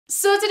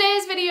So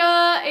today's video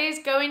is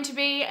going to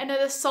be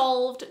another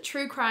solved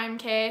true crime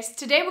case.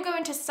 Today we're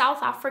going to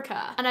South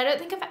Africa, and I don't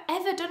think I've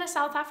ever done a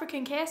South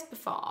African case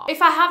before.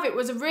 If I have, it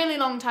was a really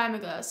long time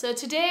ago. So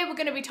today we're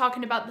going to be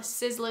talking about the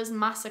Sizzlers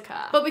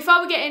Massacre. But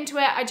before we get into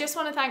it, I just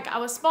want to thank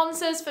our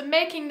sponsors for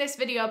making this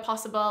video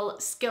possible,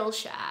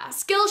 Skillshare.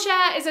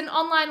 Skillshare is an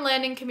online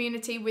learning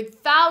community with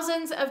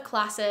thousands of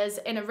classes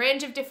in a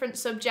range of different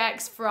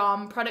subjects,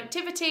 from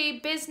productivity,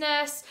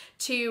 business,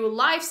 to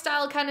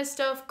lifestyle kind of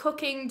stuff,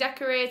 cooking,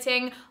 decorating,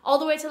 all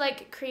the way to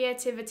like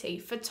creativity,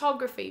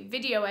 photography,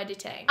 video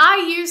editing.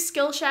 I use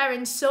Skillshare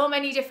in so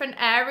many different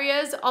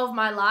areas of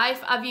my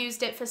life. I've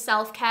used it for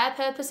self-care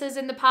purposes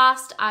in the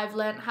past. I've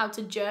learned how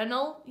to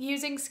journal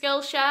using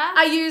Skillshare.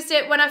 I used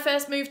it when I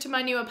first moved to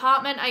my new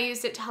apartment. I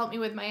used it to help me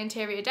with my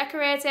interior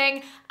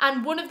decorating.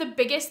 And one of the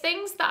biggest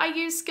things that I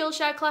use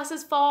Skillshare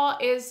classes for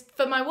is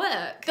for my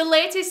work. The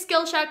latest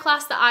Skillshare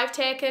class that I've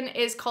taken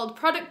is called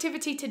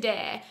Productivity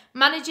Today,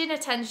 Managing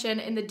Attention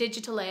in the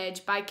Digital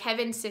Age by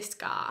Kevin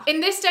Siskar.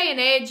 In this day and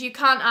age, you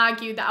can't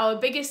argue that our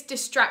biggest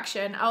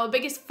distraction, our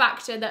biggest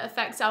factor that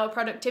affects our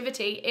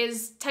productivity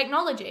is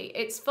technology.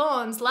 It's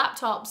phones,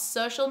 laptops,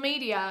 social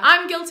media.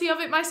 I'm guilty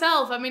of it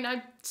myself. I mean,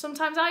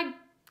 sometimes I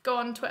go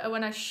on Twitter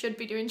when I should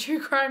be doing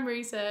true crime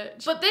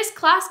research. But this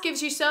class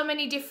gives you so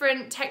many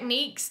different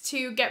techniques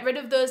to get rid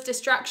of those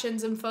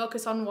distractions and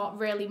focus on what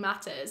really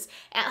matters.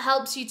 It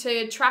helps you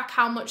to track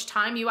how much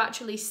time you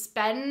actually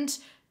spend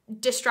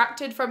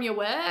distracted from your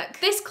work.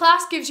 This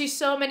class gives you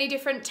so many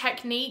different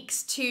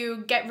techniques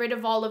to get rid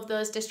of all of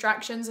those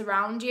distractions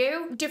around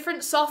you. Different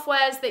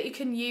softwares that you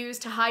can use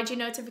to hide your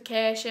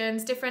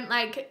notifications,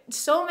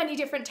 so many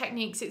different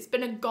techniques. It's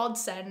been a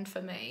godsend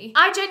for me.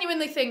 I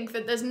genuinely think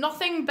that there's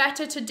nothing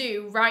better to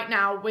do right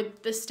now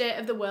with the state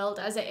of the world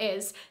as it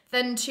is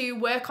than to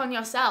work on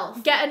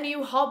yourself. Get a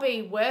new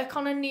hobby, work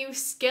on a new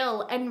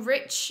skill,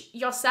 enrich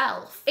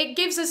yourself. It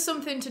gives us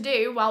something to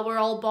do while we're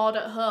all bored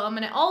at home,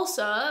 and it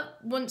also,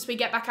 once we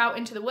get back out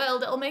into the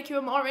world, it'll make you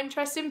a more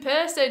interesting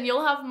person.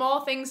 You'll have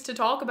more things to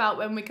talk about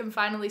when we can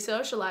finally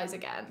socialize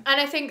again. And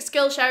I think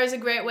Skillshare is a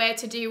great way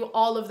to do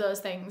all of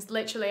those things.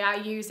 Literally, I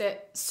use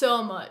it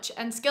so much.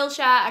 And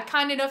Skillshare are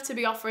kind enough to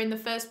be offering the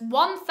first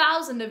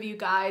 1,000 of you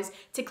guys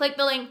to click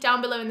the link down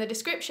below in the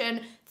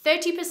description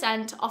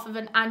 30% off of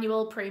an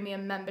annual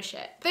premium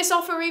membership. This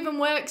offer even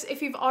works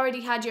if you've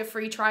already had your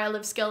free trial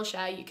of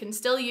Skillshare. You can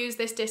still use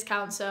this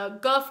discount, so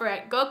go for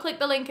it. Go click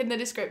the link in the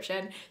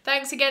description.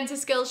 Thanks again to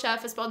Skillshare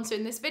for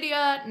sponsoring this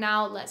video.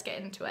 Now let's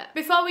get into it.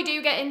 Before we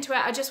do get into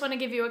it, I just want to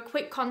give you a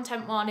quick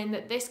content warning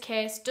that this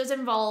case does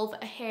involve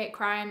a hate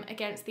crime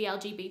against the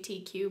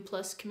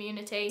LGBTQ+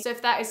 community. So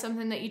if that is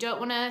something that you don't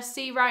want to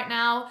see right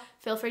now,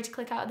 feel free to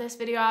click out of this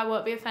video. I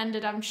won't be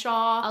offended, I'm sure.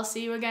 I'll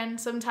see you again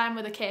sometime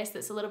with a case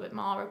that's a little bit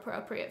more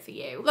appropriate for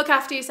you. Look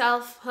after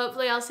yourself.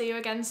 Hopefully I'll see you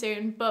again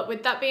soon. But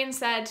with that being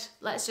said,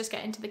 let's just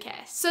get into the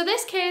case. So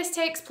this case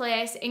takes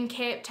place in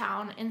Cape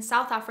Town in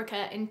South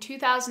Africa in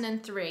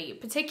 2003,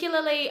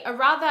 particularly a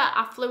rather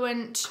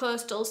affluent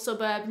coastal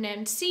suburb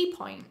named Sea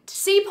Point.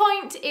 Sea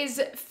Point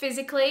is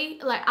physically,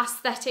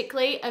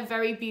 aesthetically, a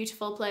very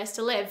beautiful place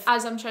to live.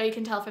 As I'm sure you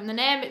can tell from the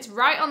name, it's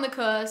right on the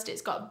coast,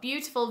 it's got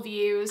beautiful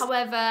views.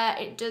 However,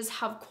 it does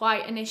have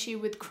quite an issue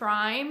with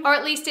crime, or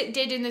at least it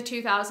did in the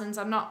 2000s.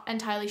 I'm not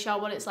entirely sure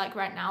what it's like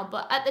right now,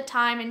 but at the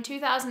time in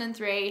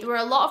 2003, there were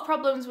a lot of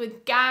problems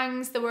with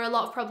gangs, there were a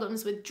lot of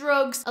problems with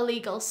drugs,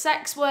 illegal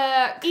sex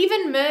work,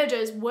 even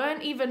murders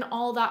weren't even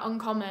all that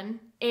uncommon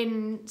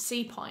in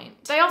Sea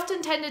Point. They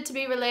often tended to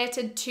be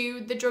related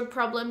to the drug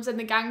problems and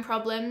the gang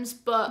problems,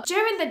 but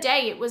during the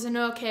day it was an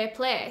okay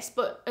place,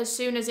 but as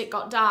soon as it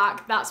got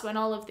dark, that's when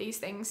all of these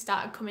things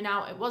started coming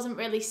out. It wasn't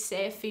really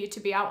safe for you to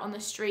be out on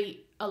the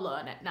street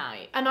alone at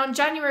night. And on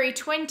January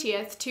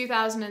 20th,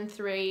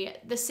 2003,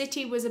 the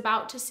city was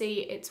about to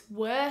see its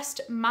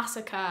worst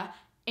massacre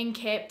in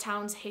Cape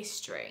Town's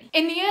history.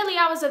 In the early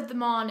hours of the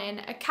morning,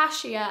 a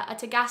cashier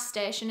at a gas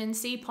station in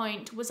Sea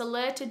Point was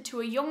alerted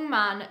to a young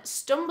man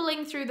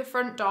stumbling through the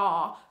front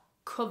door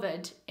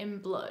covered in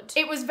blood.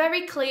 It was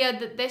very clear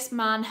that this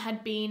man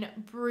had been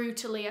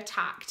brutally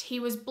attacked. He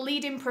was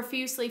bleeding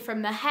profusely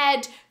from the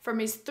head, from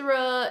his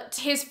throat.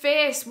 His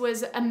face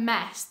was a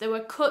mess. There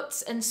were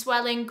cuts and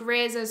swelling,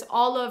 grazes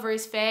all over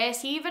his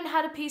face. He even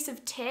had a piece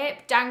of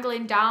tape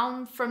dangling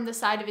down from the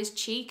side of his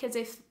cheek, as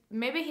if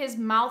maybe his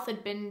mouth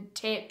had been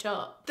taped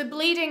up. The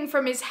bleeding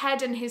from his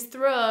head and his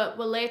throat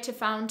were later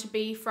found to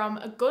be from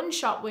a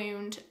gunshot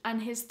wound,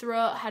 and his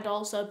throat had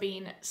also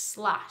been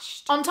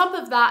slashed. On top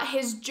of that,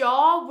 his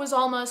jaw was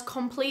almost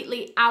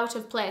completely out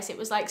of place. It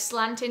was like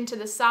slanting to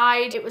the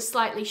side. It was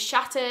slightly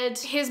shattered.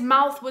 His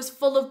mouth was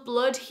full of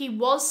blood. He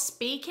was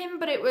speaking,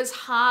 but it was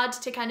hard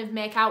to kind of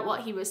make out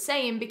what he was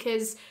saying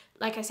because,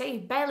 like I say, he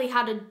barely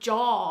had a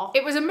jaw.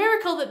 It was a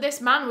miracle that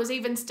this man was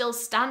even still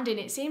standing.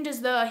 It seemed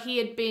as though he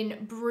had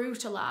been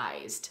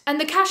brutalized.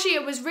 And the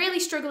cashier was really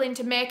struggling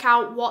to make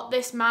out what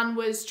this man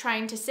was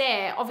trying to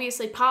say.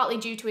 Obviously, partly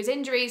due to his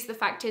injuries, the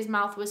fact his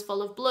mouth was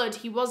full of blood.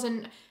 He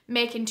wasn't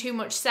making too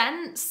much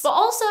sense, but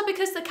also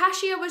because the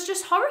cashier was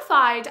just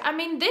horrified. I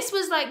mean, this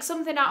was like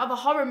something out of a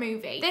horror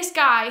movie. This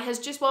guy has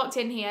just walked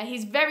in here.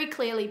 He's very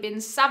clearly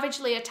been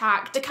savagely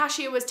attacked. The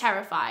cashier was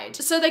terrified.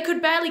 So they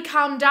could barely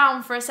calm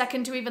down for a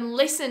second to even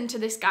listen to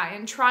this guy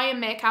and try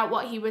and make out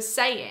what he was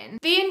saying.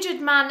 The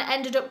injured man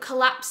ended up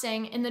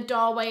collapsing in the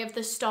doorway of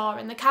the store,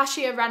 and the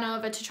cashier ran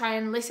over to try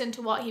and listen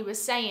to what he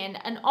was saying,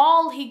 and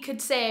all he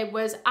could say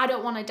was, "I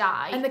don't want to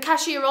die." And the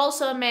cashier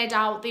also made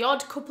out the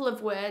odd couple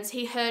of words.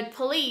 He heard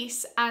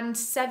police and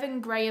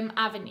 7 Graham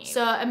Avenue.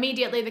 So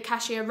immediately the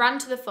cashier ran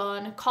to the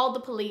phone, called the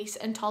police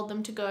and told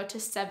them to go to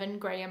 7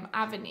 Graham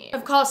Avenue.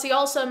 Of course, he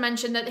also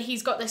mentioned that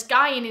he's got this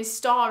guy in his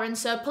store, and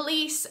so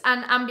police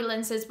and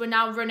ambulances were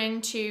now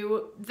running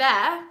to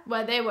there,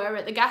 where they were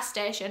at the gas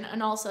station,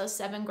 and also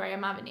 7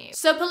 Graham Avenue.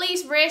 So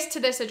police raced to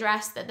this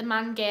address that the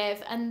man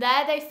gave, and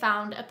there they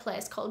found a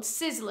place called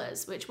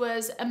Sizzlers, which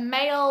was a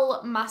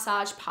male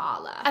massage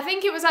parlour. I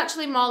think it was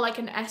actually more like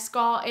an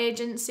escort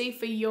agency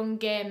for young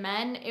gay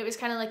men. It was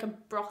kind of like a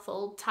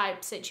brothel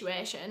type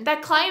situation.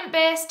 Their client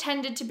base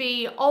tended to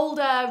be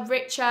older,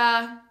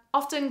 richer,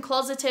 often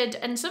closeted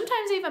and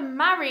sometimes even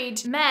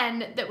married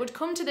men that would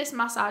come to this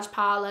massage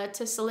parlour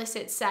to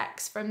solicit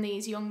sex from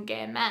these young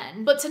gay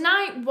men. But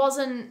tonight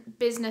wasn't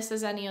business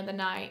as any other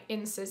night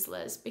in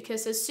Sizzlers,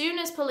 because as soon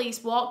as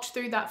police walked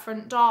through that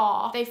front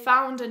door, they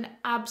found an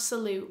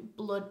absolute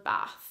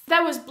bloodbath.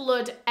 There was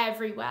blood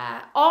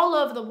everywhere, all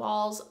over the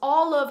walls,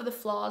 all over the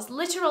floors,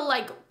 literal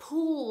like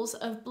pools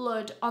of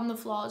blood on the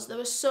floors. There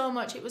was so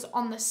much, it was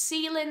on the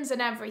ceilings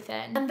and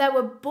everything. And there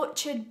were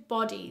butchered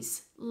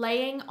bodies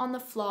laying on the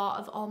floor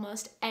of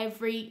almost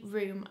every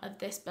room of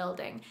this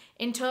building.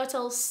 In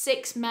total,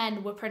 6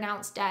 men were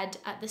pronounced dead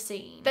at the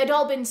scene. They'd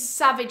all been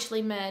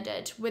savagely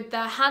murdered, with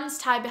their hands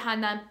tied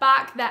behind their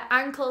back, their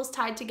ankles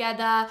tied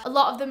together. A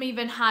lot of them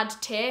even had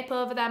tape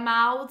over their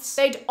mouths.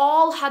 They'd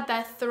all had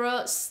their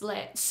throats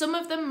slit. Some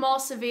of them more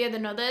severe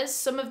than others.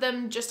 Some of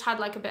them just had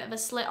like a bit of a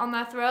slit on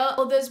their throat.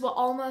 Others were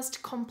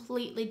almost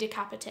completely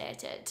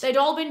decapitated. They'd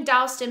all been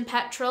doused in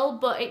petrol,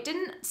 but it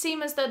didn't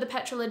seem as though the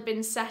petrol had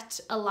been set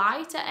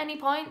alight at any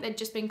point. They'd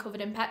just been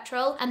covered in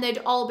petrol, and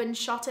they'd all been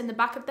shot in the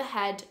back of the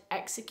head,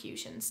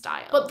 execution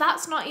style. But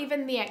that's not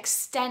even the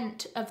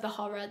extent of the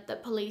horror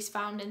that police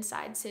found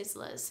inside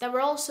Sizzlers. There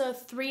were also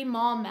 3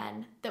 more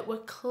men that were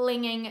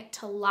clinging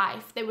to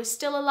life. They were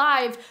still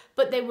alive,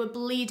 but they were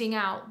bleeding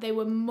out. They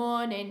were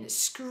moaning,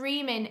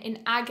 screaming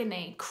in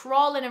agony,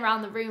 crawling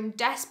around the room,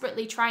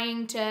 desperately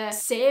trying to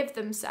save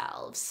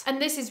themselves.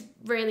 And this is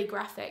really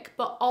graphic,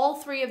 but all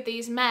 3 of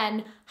these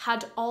men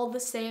had all the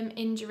same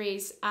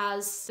injuries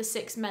as the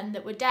 6 men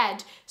that were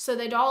dead. So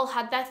they'd all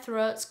had their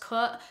throats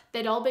cut,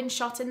 they'd all been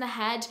shot in the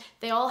head,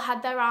 they all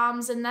had their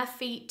arms and their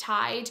feet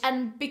tied,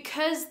 and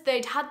because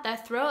they'd had their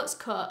throats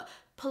cut,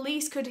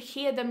 police could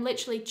hear them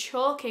literally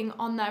choking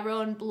on their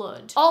own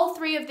blood. All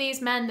 3 of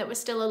these men that were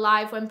still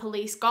alive when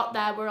police got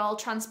there were all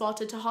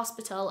transported to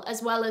hospital,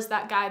 as well as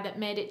that guy that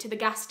made it to the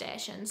gas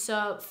station.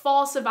 So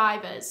 4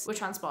 survivors were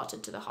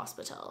transported to the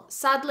hospital.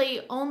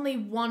 Sadly, only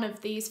one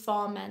of these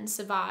 4 men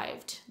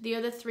survived. The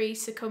other 3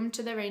 succumbed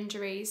to their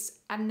injuries,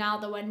 and now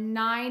there were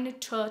 9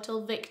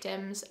 total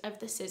victims of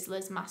the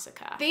Sizzlers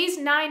Massacre. These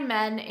 9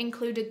 men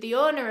included the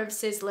owner of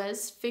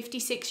Sizzlers,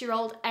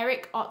 56-year-old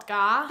Eric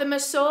Otgar, the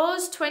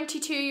masseurs,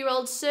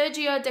 22-year-old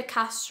Sergio De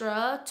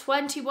Castro,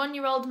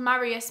 21-year-old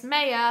Marius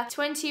Meyer,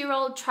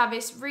 20-year-old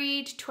Travis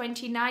Reed,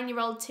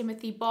 29-year-old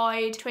Timothy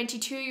Boyd,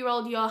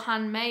 22-year-old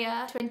Johan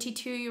Meyer,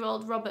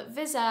 22-year-old Robert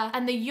Visser,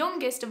 and the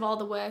youngest of all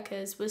the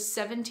workers was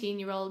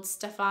 17-year-old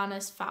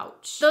Stephanus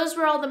Fauch. Those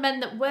were all the men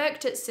that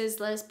worked at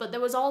Sizzlers, but there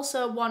was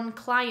also one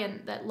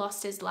client that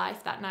lost his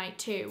life that night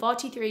too,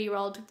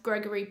 43-year-old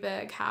Gregory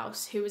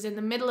Berghaus, who was in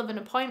the middle of an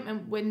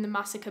appointment when the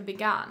massacre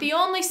began. The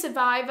only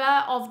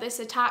survivor of this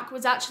attack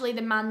was actually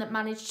the man that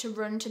managed to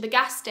run to the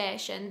gas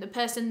station, the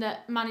person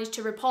that managed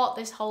to report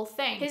this whole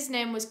thing. His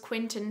name was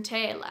Quinton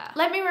Taylor.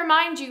 Let me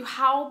remind you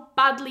how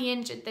badly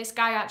injured this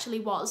guy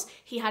actually was.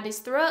 He had his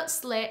throat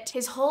slit,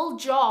 his whole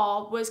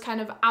jaw was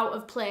kind of out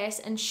of place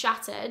and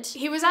shattered.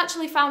 He was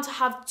actually found to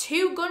have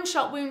 2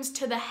 gunshot wounds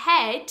to the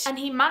head, and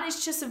he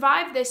managed to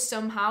survive this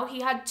somehow.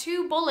 He had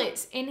 2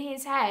 bullets in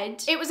his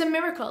head. It was a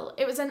miracle.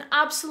 It was an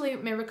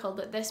absolute miracle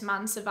that this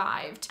man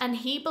survived. And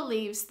he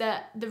believes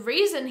that the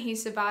reason he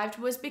survived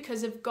was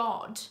because of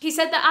God. He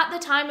said that at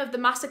the time of the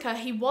massacre,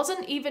 he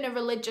wasn't even a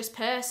religious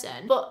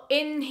person, but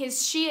in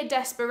his sheer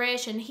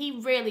desperation, he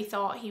really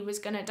thought he was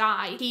gonna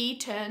die. He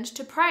turned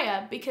to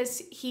prayer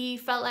because he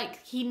felt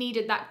like he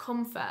needed that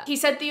comfort. He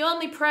said the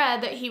only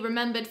prayer that he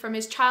remembered from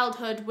his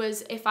childhood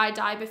was, "If I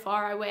die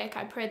before I wake,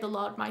 I pray the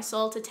Lord my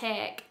soul to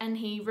take," and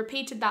he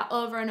repeated that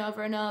over and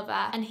over and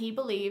over, and he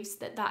believes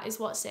that that is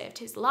what saved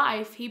his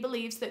life. He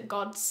believes that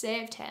God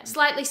saved him.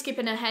 Slightly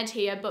skipping ahead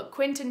here, but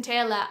Quentin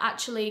Taylor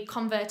actually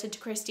converted to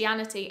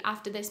Christianity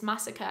after this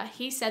massacre.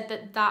 He said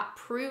that that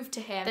proved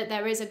to him that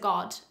there is a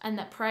God and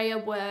that prayer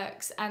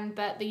works and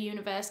that the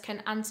universe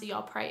can answer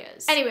your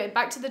prayers. Anyway,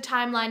 back to the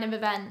timeline of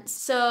events.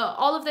 So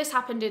all of this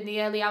happened in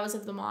the early hours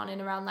of the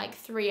morning, around like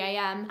 3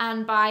 a.m.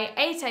 and by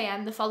 8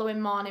 a.m. the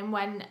following morning,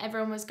 when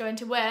everyone was going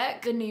to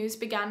work, the news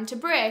began to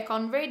break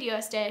on radio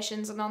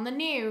stations and on the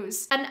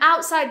news. And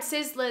outside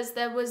Sizzlers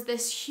there was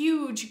this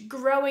huge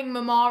growing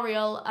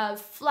memorial of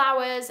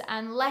flowers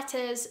and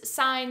letters,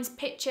 signs,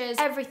 pictures,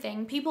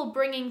 everything. People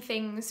bringing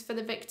things for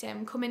the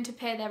victim, coming to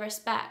pay their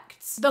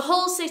respects. The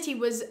whole city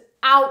was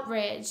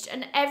outraged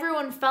and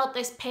everyone felt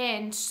this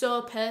pain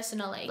so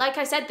personally. Like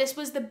I said, this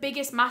was the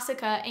biggest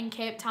massacre in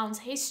Cape Town's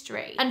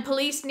history, and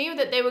police knew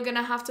that they were going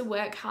to have to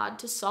work hard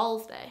to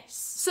solve this.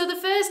 So the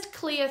first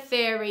clear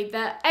theory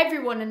that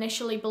everyone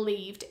initially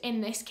believed in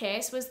this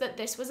case was that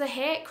this was a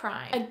hate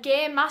crime. A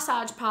gay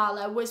massage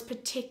parlour was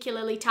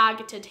particularly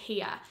targeted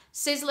here.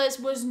 Sizzlers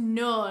was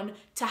known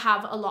to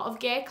have a lot of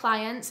gay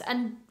clients,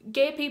 and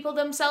gay people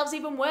themselves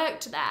even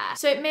worked there.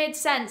 So it made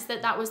sense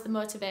that that was the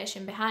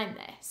motivation behind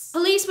this.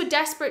 Police were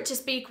desperate to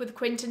speak with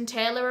Quentin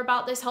Taylor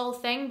about this whole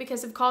thing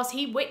because of course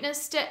he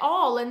witnessed it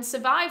all and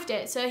survived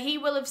it. So he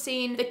will have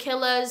seen the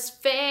killer's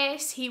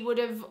face, he would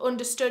have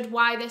understood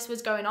why this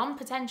was going on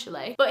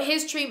potentially. But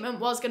his treatment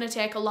was going to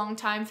take a long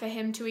time for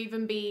him to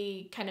even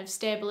be kind of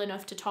stable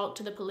enough to talk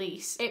to the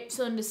police. It's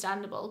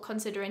understandable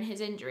considering his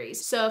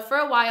injuries. So for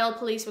a while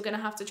police were going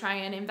to have to try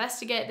and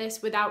investigate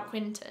this without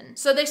Quentin.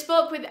 So they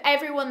spoke with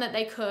everyone that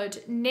they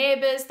could.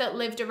 Neighbours that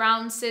lived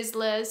around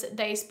Sizzlers,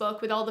 they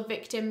spoke with all the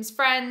victims'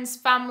 friends,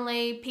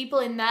 family, people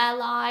in their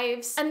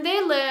lives, and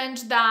they learned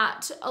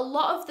that a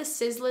lot of the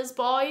Sizzlers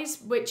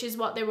boys, which is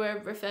what they were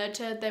referred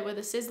to, they were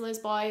the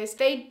Sizzlers boys,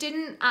 they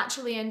didn't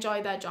actually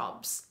enjoy their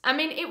jobs. I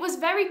mean, it was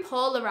very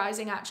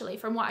polarising actually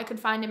from what I could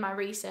find in my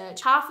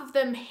research. Half of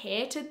them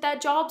hated their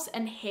jobs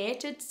and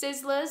hated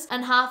Sizzlers,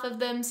 and half of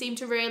them seemed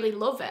to really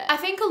love it. I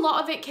think a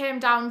lot of it came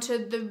down to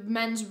the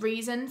men's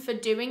reason for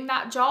doing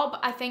that job.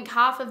 I think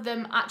half of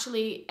them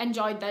actually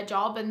enjoyed their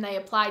job and they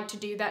applied to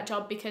do that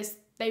job because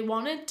they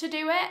wanted to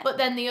do it, but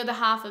then the other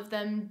half of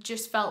them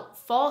just felt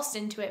forced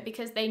into it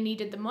because they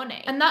needed the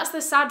money. And that's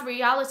the sad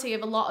reality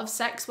of a lot of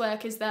sex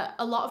work, is that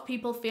a lot of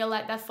people feel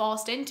like they're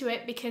forced into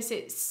it because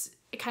it's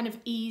kind of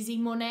easy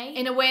money,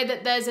 in a way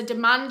that there's a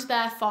demand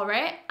there for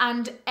it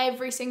and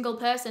every single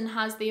person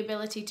has the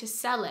ability to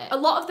sell it. A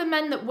lot of the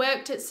men that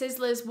worked at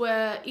Sizzlers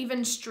were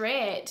even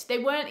straight. They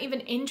weren't even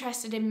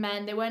interested in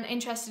men. They weren't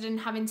interested in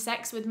having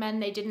sex with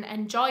men. They didn't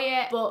enjoy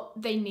it, but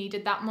they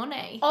needed that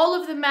money. All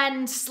of the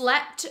men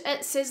slept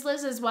at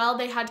Sizzlers as well.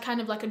 They had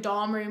kind of like a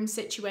dorm room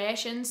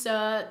situation.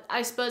 So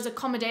I suppose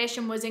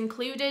accommodation was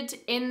included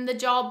in the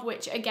job,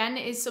 which again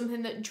is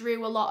something that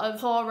drew a lot of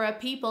poorer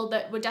people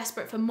that were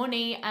desperate for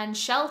money and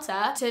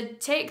shelter to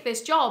take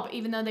this job,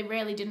 even though they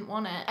really didn't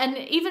want it. And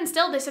even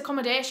still, this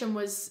accommodation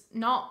was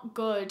not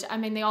good. I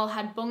mean, they all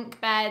had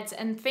bunk beds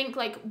and think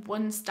like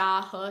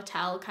 1-star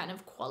hotel kind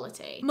of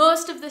quality.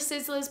 Most of the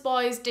Sizzlers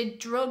boys did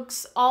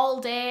drugs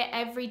all day,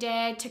 every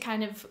day to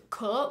kind of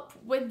cope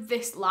with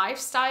this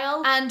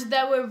lifestyle. And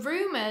there were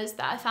rumours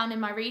that I found in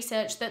my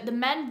research that the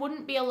men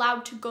wouldn't be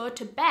allowed to go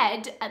to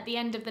bed at the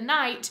end of the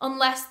night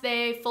unless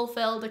they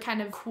fulfilled a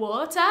kind of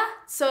quota.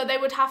 So they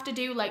would have to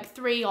do like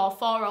 3 or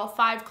 4 or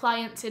 5 clients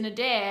in a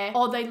day,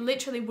 or they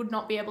literally would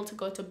not be able to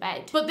go to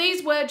bed. But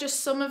these were just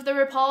some of the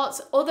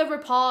reports. Other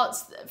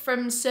reports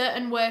from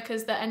certain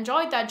workers that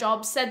enjoyed their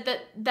job said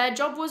that their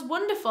job was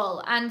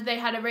wonderful and they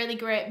had a really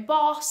great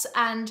boss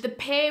and the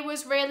pay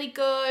was really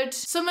good.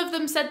 Some of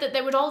them said that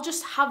they would all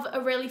just have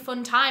a really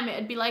fun time.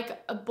 It'd be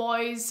like a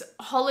boys'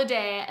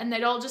 holiday and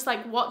they'd all just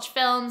like watch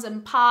films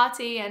and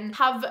party and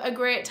have a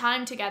great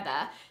time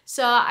together.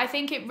 So I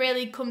think it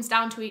really comes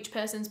down to each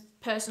person's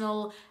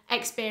personal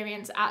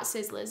experience at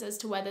Sizzlers as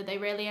to whether they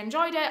really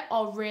enjoyed it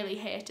or really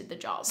hated the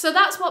job. So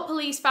that's what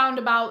police found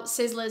about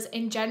Sizzlers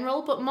in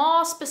general, but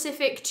more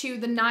specific to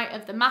the night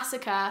of the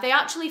massacre, they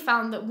actually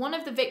found that one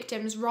of the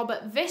victims,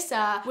 Robert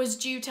Visser, was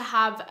due to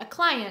have a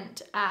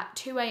client at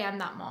 2 a.m.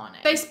 that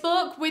morning. They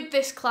spoke with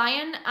this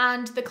client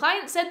and the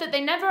client said that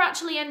they never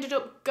actually ended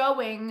up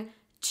going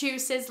to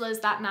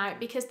Sizzlers that night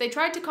because they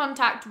tried to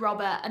contact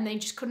Robert and they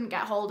just couldn't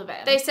get hold of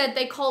him. They said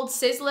they called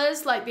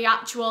Sizzlers, like the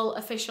actual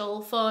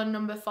official phone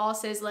number for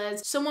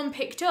Sizzlers. Someone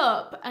picked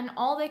up and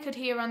all they could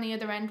hear on the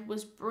other end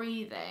was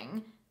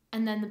breathing,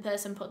 and then the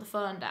person put the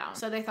phone down.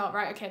 So they thought,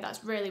 right, okay,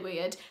 that's really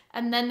weird.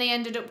 And then they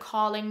ended up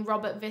calling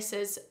Robert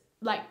Visser's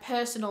like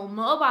personal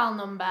mobile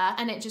number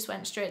and it just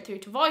went straight through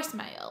to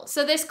voicemail.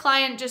 So this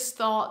client just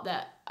thought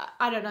that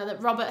I don't know,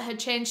 that Robert had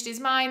changed his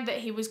mind, that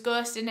he was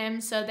ghosting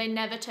him, so they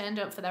never turned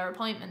up for their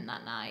appointment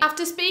that night.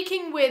 After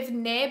speaking with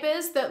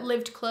neighbours that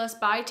lived close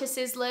by to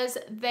Sizzlers,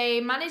 they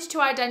managed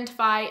to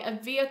identify a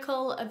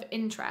vehicle of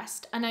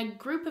interest and a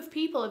group of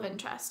people of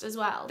interest as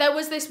well. There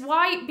was this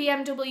white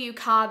BMW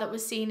car that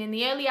was seen in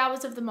the early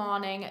hours of the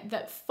morning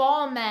that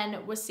 4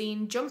 men were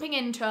seen jumping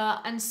into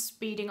and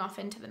speeding off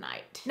into the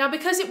night. Now,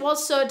 because it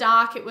was so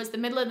dark, it was the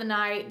middle of the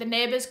night, the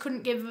neighbours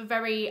couldn't give a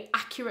very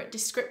accurate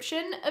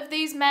description of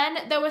these men.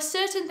 There were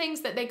certain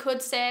things that they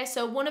could say.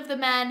 So one of the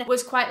men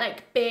was quite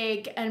like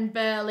big and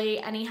burly,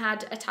 and he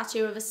had a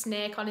tattoo of a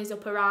snake on his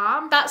upper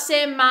arm. That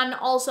same man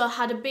also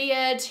had a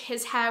beard.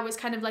 His hair was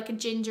kind of like a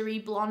gingery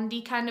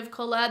blondie kind of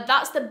colour.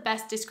 That's the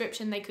best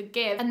description they could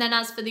give. And then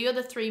as for the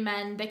other 3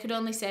 men, they could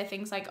only say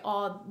things like,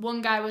 oh,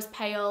 one guy was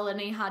pale and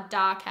he had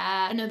dark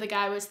hair, another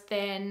guy was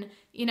thin.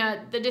 You know,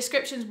 the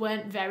descriptions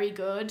weren't very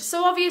good.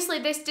 So obviously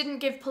this didn't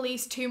give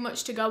police too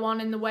much to go on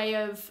in the way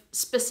of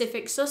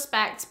specific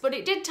suspects, but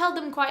it did tell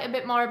them quite a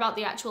bit more about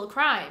the actual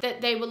crime.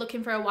 That they were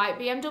looking for a white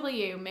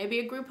BMW, maybe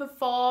a group of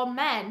 4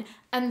 men,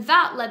 and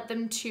that led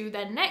them to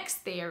their next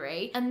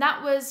theory, and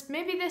that was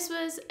maybe this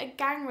was a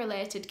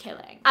gang-related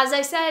killing. As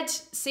I said,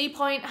 Sea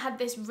Point had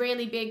this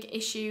really big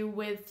issue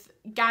with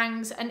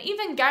gangs, and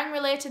even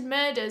gang-related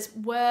murders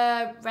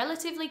were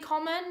relatively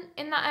common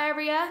in that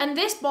area, and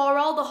this bore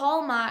all the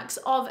hallmarks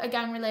of a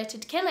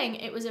gang-related killing.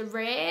 It was a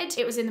raid,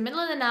 it was in the middle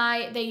of the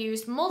night, they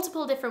used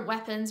multiple different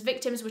weapons,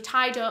 victims were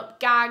tied up,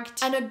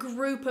 gagged, and a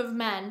group of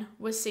men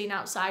was seen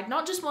outside.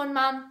 Not just one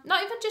man,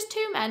 not even just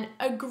 2 men,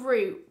 a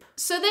group.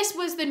 So this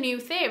was the new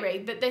theory,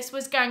 that this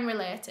was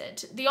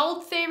gang-related. The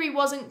old theory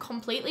wasn't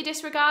completely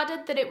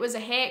disregarded, that it was a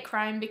hate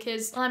crime,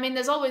 because, well, I mean,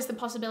 there's always the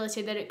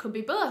possibility that it could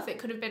be both. It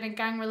could have been a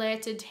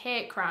gang-related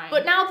hate crime.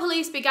 But now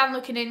police began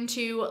looking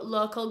into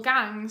local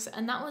gangs,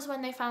 and that was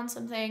when they found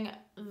something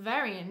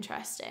very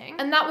interesting.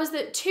 And that was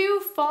that 2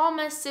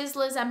 former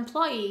Sizzlers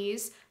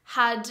employees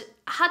had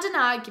an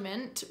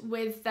argument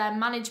with their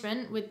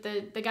management, with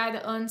the guy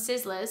that owned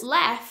Sizzlers,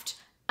 left,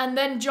 and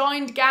then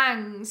joined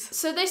gangs.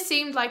 So this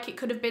seemed like it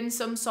could have been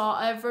some sort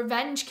of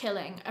revenge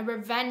killing, a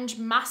revenge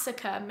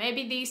massacre.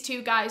 Maybe these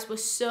 2 guys were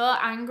so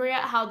angry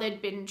at how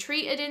they'd been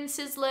treated in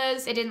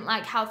Sizzlers, they didn't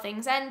like how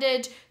things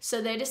ended,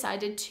 so they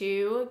decided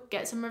to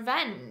get some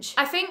revenge.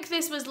 I think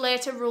this was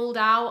later ruled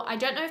out. I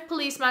don't know if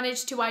police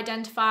managed to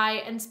identify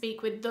and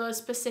speak with those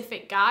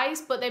specific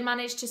guys, but they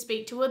managed to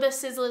speak to other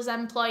Sizzlers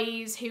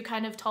employees who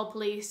kind of told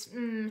police,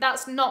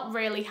 that's not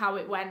really how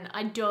it went.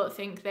 I don't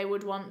think they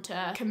would want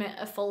to commit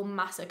a full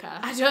massacre.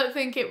 I don't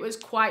think it was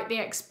quite the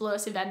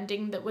explosive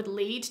ending that would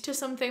lead to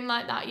something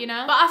like that, you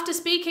know? But after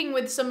speaking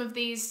with some of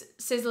these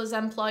Sizzlers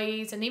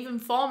employees and even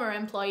former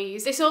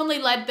employees, this only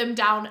led them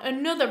down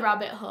another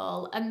rabbit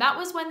hole, and that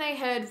was when they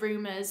heard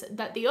rumours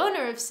that the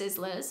owner of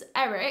Sizzlers,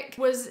 Eric,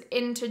 was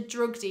into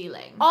drug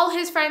dealing. All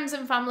his friends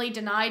and family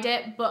denied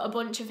it, but a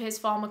bunch of his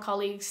former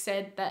colleagues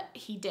said that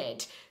he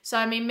did. So,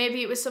 I mean,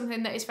 maybe it was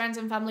something that his friends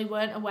and family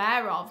weren't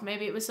aware of.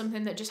 Maybe it was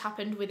something that just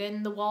happened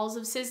within the walls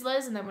of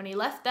Sizzlers, and then when he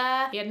left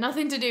there, he had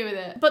nothing to do with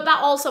it. But that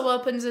also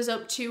opens us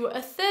up to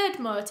a third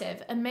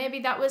motive, and maybe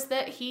that was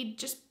that he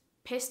just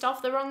pissed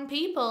off the wrong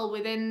people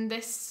within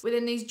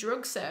these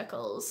drug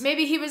circles.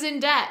 Maybe he was in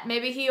debt,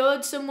 maybe he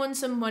owed someone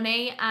some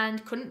money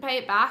and couldn't pay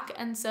it back,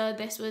 and so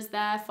this was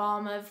their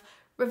form of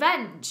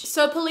revenge.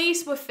 So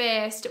police were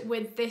faced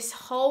with this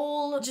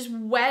whole just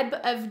web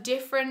of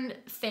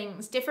different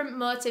things, different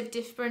motive,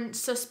 different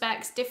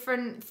suspects,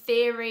 different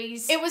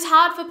theories. It was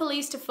hard for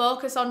police to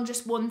focus on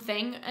just one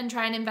thing and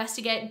try and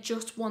investigate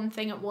just one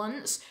thing at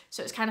once,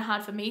 so it's kind of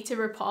hard for me to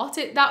report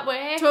it that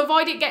way. To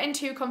avoid it getting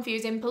too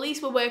confusing,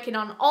 police were working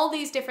on all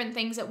these different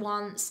things at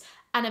once,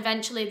 and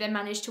eventually they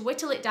managed to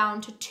whittle it down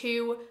to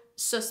 2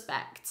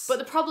 suspects. But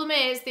the problem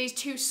is these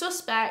 2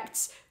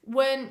 suspects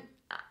weren't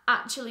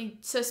actually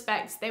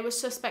suspects, they were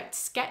suspect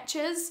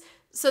sketches.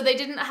 So they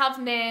didn't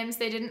have names,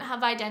 they didn't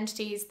have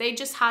identities, they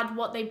just had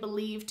what they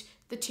believed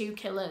the 2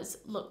 killers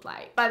looked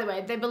like. By the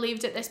way, they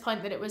believed at this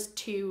point that it was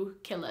 2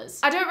 killers.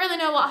 I don't really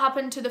know what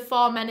happened to the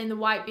 4 men in the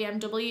white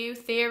BMW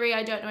theory.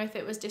 I don't know if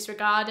it was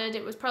disregarded.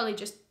 It was probably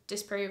just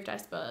disproved, I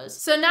suppose.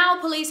 So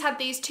now police had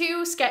these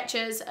 2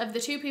 sketches of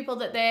the 2 people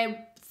that they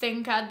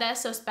think are their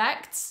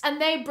suspects, and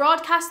they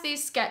broadcast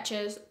these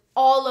sketches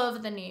all over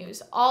the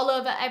news, all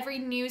over every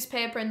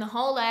newspaper in the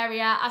whole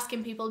area,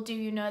 asking people, do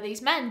you know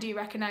these men? Do you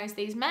recognise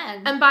these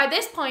men? And by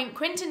this point,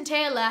 Quentin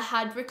Taylor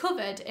had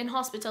recovered in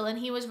hospital and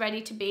he was ready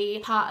to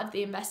be part of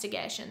the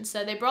investigation.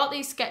 So they brought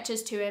these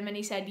sketches to him and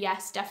he said,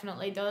 yes,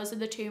 definitely, those are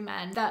the 2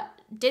 men that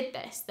did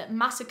this, that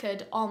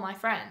massacred all my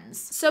friends.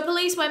 So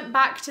police went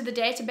back to the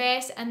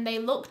database and they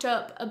looked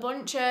up a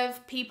bunch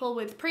of people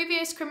with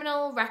previous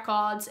criminal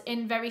records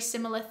in very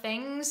similar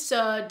things.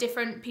 So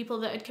different people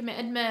that had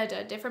committed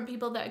murder, different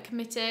people that had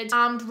committed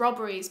armed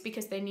robberies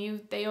because they knew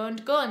they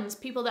owned guns,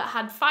 people that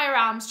had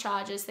firearms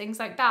charges, things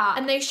like that.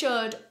 And they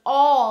showed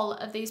all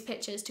of these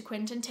pictures to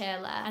Quentin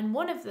Taylor, and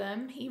one of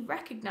them he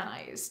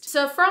recognised.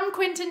 So from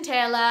Quentin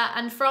Taylor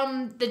and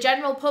from the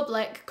general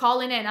public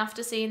calling in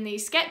after seeing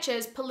these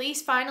sketches, police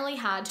police finally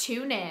had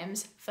two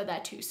names for their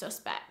two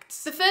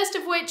suspects. The first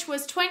of which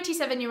was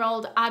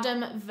 27-year-old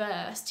Adam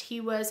Verst.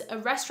 He was a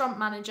restaurant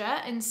manager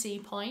in Sea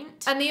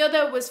Point. And the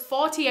other was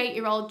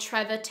 48-year-old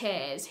Trevor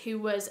Tays, who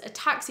was a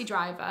taxi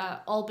driver,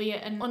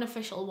 albeit an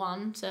unofficial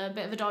one, so a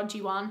bit of a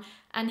dodgy one.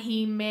 And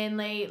he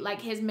mainly,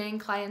 like, his main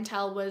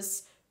clientele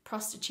was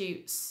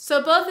prostitutes.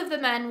 So both of the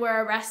men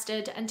were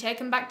arrested and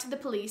taken back to the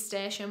police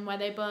station, where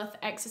they both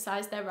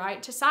exercised their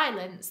right to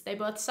silence. They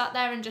both sat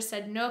there and just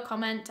said no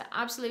comment to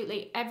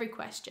absolutely every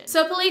question.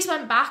 So police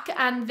went back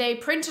and they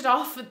printed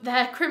off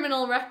their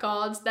criminal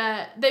records.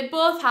 They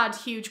both had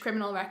huge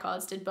criminal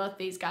records, did both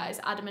these guys,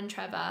 Adam and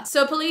Trevor.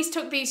 So police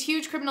took these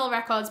huge criminal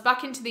records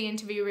back into the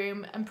interview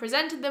room and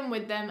presented them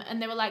with them,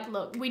 and they were like,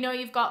 look, we know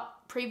you've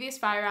got previous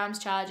firearms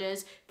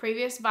charges,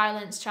 previous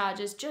violence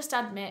charges, just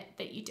admit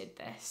that you did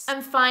this.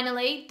 And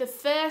finally, the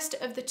first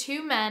of the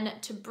two men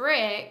to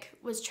break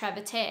was Trevor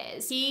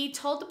Tays. He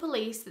told the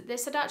police that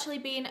this had actually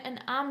been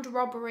an armed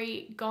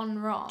robbery gone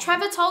wrong.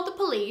 Trevor told the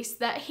police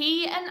that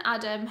he and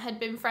Adam had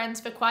been friends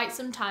for quite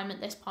some time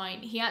at this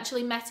point. He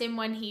actually met him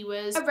when he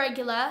was a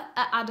regular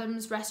at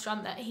Adam's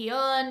restaurant that he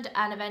owned,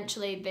 and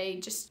eventually they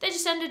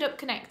just ended up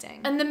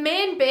connecting. And the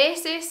main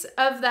basis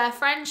of their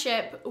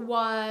friendship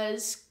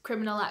was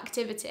criminal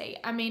activity.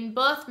 I mean,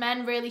 both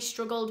men really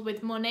struggled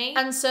with money,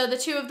 and so the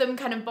two of them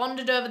kind of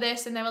bonded over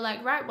this, and they were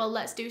like, right, well,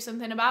 let's do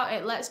something about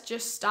it. Let's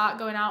just start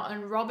going out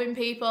and robbing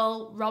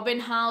people,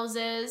 robbing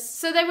houses.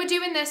 So they were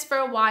doing this for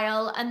a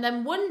while, and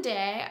then one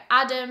day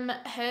Adam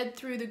heard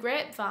through the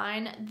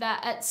grapevine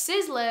that at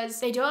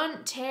Sizzlers they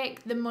don't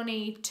take the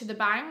money to the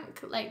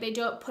bank, like they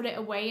don't put it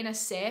away in a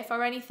safe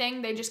or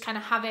anything, they just kind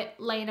of have it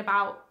laying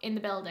about in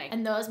the building,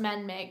 and those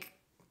men make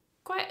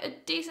quite a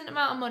decent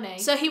amount of money.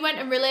 So he went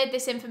and relayed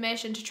this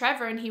information to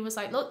Trevor, and he was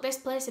like, look, this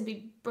place would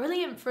be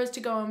brilliant for us to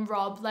go and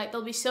rob. Like,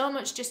 there'll be so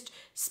much just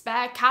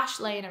spare cash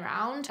laying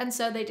around. And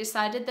so they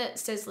decided that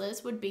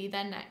Sizzlers would be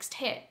their next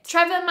hit.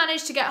 Trevor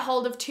managed to get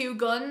hold of two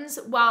guns,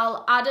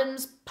 while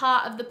Adam's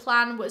part of the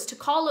plan was to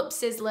call up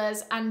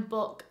Sizzlers and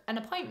book an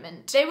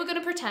appointment. They were going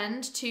to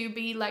pretend to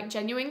be like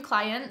genuine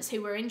clients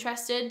who were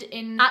interested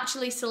in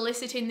actually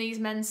soliciting these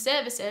men's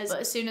services,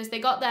 but as soon as they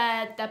got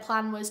there, their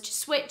plan was to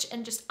switch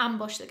and just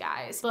ambush the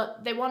guys.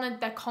 But they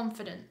wanted their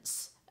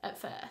confidence at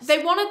first.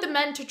 They wanted the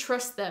men to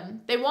trust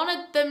them. They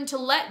wanted them to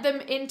let them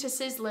into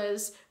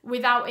Sizzlers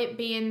without it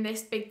being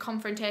this big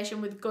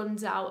confrontation with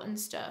guns out and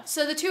stuff.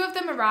 So the two of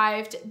them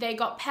arrived, they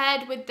got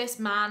paired with this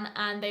man,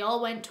 and they all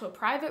went to a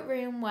private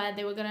room where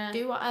they were gonna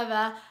do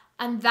whatever,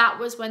 and that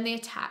was when the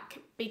attack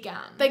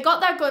began. They got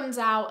their guns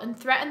out and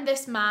threatened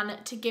this man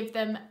to give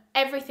them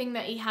everything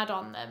that he had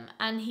on them,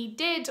 and he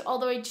did,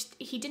 although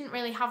he didn't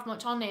really have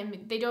much on him.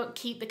 They don't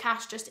keep the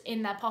cash just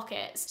in their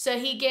pockets, so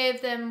he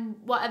gave them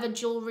whatever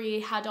jewelry he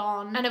had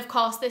on, and of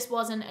course this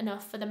wasn't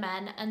enough for the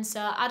men, and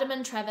so Adam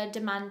and Trevor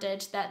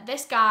demanded that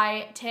this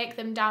guy take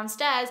them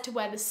downstairs to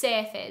where the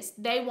safe is.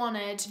 They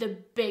wanted the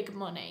big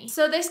money.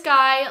 So this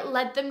guy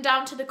led them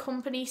down to the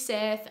company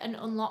safe and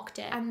unlocked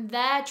it, and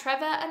there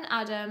Trevor and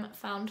Adam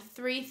found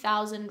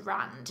 3,000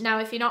 rand. Now,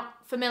 if you're not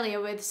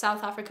familiar with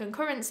South African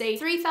currency,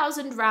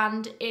 3,000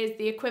 rand is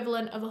the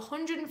equivalent of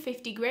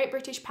 150 Great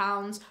British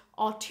pounds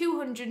or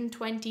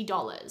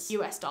 $220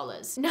 US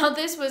dollars. Now,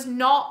 this was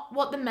not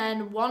what the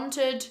men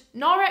wanted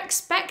nor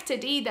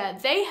expected either.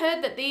 They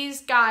heard that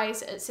these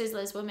guys at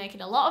Sizzlers were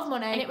making a lot of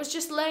money and it was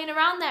just laying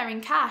around there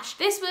in cash.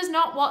 This was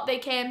not what they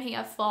came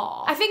here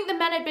for. I think the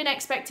men had been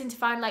expecting to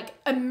find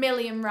like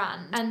 1,000,000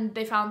 rand, and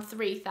they found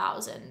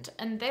 3,000,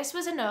 and this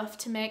was enough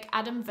to make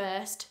Adam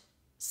Verst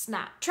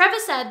snap. Trevor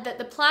said that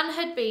the plan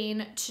had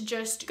been to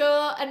just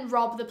go and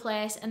rob the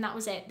place, and that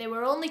was it. They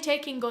were only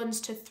taking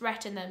guns to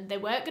threaten them. They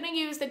weren't going to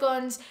use the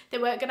guns, they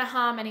weren't going to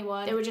harm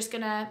anyone, they were just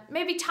going to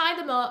maybe tie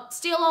them up,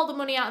 steal all the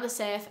money out of the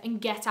safe and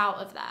get out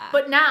of there.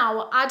 But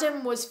now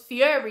Adam was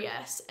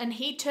furious, and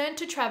he turned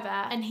to Trevor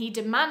and he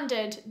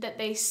demanded that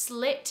they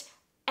slit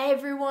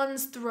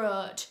everyone's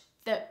throat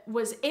that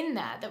was in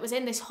there, that was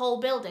in this whole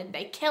building.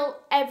 They kill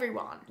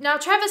everyone. Now,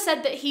 Trevor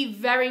said that he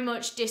very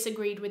much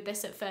disagreed with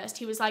this at first.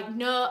 He was like,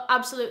 no,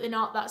 absolutely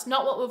not. That's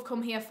not what we've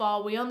come here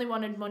for. We only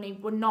wanted money.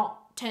 We're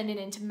not turning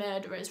into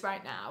murderers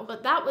right now.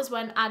 But that was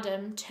when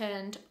Adam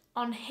turned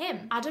on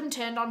him. Adam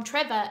turned on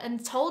Trevor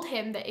and told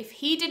him that if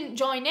he didn't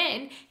join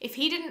in, if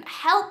he didn't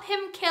help him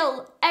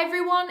kill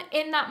everyone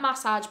in that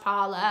massage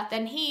parlour,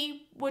 then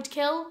he would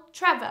kill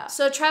Trevor.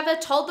 So Trevor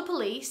told the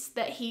police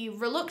that he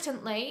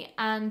reluctantly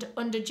and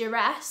under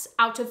duress,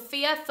 out of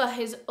fear for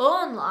his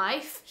own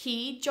life,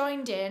 he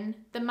joined in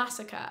the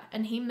massacre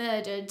and he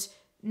murdered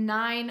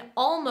 9,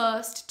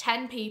 almost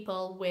 10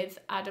 people with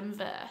Adam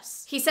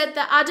Verst. He said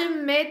that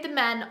Adam made the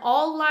men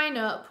all line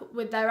up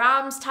with their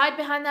arms tied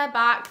behind their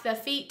back, their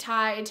feet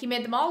tied. He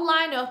made them all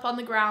line up on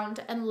the ground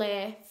and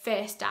lay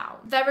face down.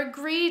 Their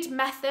agreed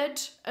method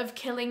of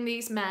killing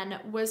these men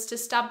was to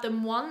stab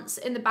them once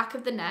in the back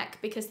of the neck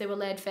because they were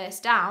laid face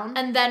down,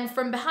 and then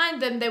from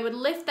behind them they would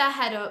lift their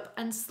head up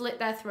and slit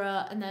their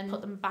throat and then put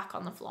them back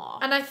on the floor.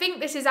 And I think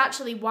this is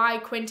actually why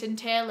Quentin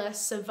Taylor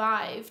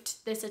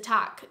survived this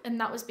attack, and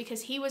that was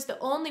because he was the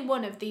only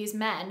one of these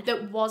men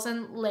that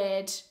wasn't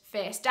laid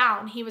face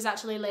down. He was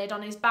actually laid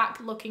on his back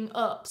looking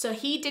up. So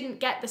he didn't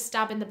get the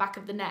stab in the back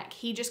of the neck.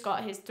 He just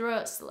got his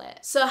throat slit.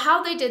 So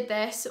how they did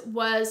this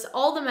was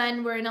all the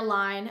men were in a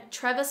line.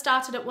 Trevor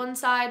started at one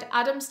side,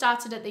 Adam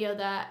started at the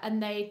other,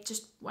 and they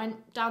just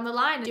went down the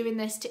line doing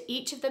this to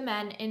each of the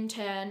men in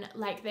turn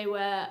like they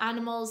were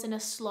animals in a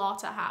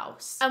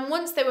slaughterhouse. And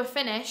once they were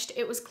finished,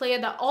 it was clear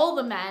that all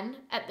the men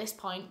at this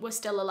point were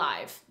still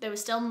alive. They were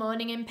still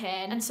moaning in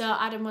pain. And so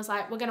Adam was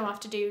like, we're gonna have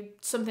to do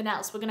something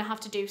else. We're gonna have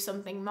to do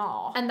something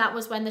more. And that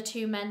was when the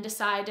two men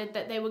decided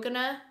that they were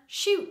gonna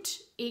shoot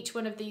each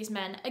one of these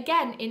men,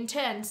 again in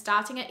turn,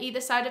 starting at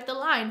either side of the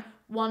line,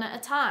 one at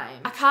a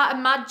time. I can't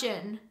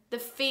imagine the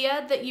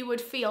fear that you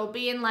would feel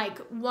being like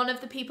one of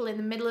the people in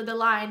the middle of the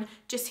line,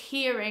 just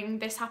hearing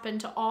this happen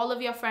to all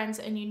of your friends,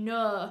 and you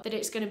know that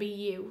it's gonna be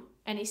you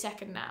any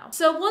second now.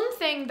 So one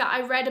thing that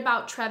I read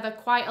about Trevor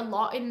quite a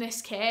lot in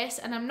this case,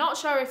 and I'm not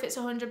sure if it's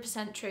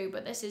 100% true,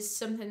 but this is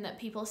something that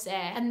people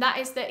say, and that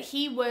is that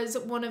he was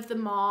one of the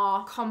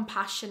more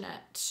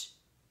compassionate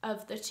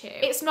of the two.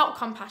 It's not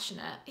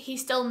compassionate. He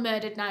still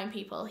murdered 9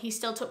 people. He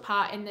still took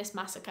part in this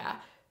massacre.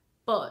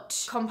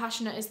 But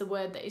compassionate is the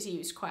word that is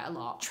used quite a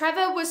lot.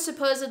 Trevor was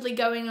supposedly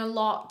going a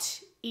lot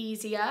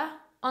easier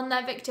on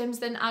their victims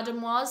than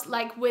Adam was.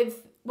 Like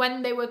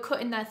when they were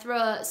cutting their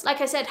throats, like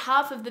I said,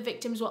 half of the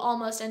victims were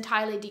almost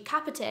entirely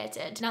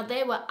decapitated. Now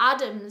they were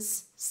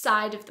Adam's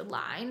side of the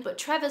line, but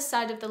Trevor's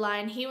side of the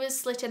line, he was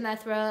slitting their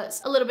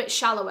throats a little bit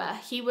shallower.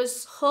 He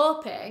was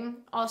hoping,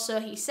 or so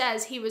he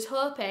says, he was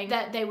hoping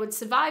that they would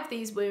survive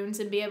these wounds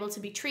and be able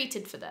to be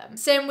treated for them.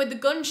 Same with the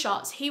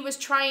gunshots. He was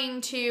trying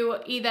to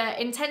either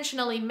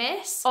intentionally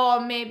miss or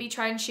maybe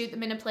try and shoot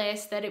them in a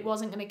place that it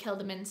wasn't going to kill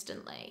them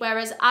instantly.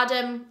 Whereas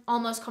Adam,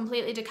 almost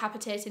completely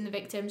decapitating the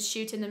victims,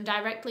 shooting them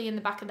directly in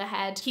the back of the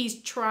head,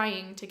 he's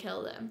trying to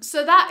kill them.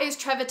 So that is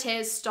Trevor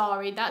Tay's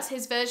story. That's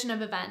his version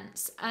of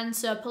events. And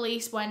so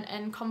police went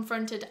and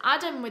confronted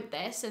Adam with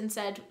this and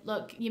said,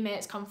 look, your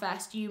mate's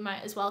confessed, you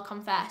might as well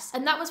confess.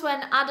 And that was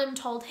when Adam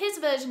told his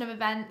version of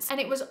events, and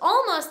it was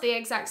almost the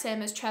exact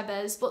same as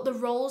Trevor's, but the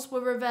roles were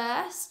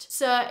reversed.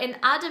 So in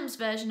Adam's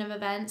version of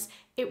events,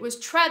 it was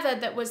Trevor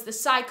that was the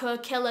psycho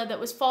killer that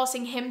was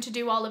forcing him to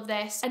do all of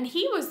this, and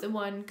he was the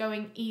one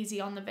going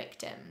easy on the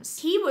victims.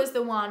 He was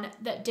the one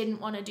that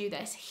didn't want to do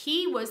this.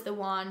 He was the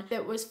one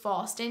that was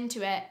forced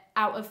into it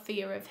out of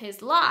fear of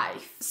his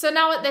life. So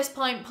now at this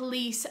point,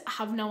 police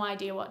have no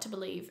idea what to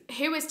believe.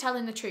 Who is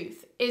telling the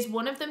truth? Is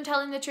one of them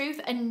telling the truth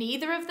and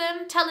neither of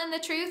them telling the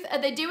truth?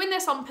 Are they doing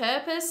this on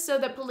purpose so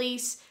that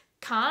police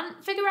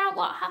can't figure out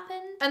what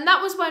happened? And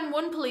that was when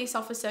one police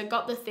officer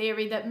got the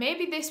theory that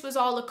maybe this was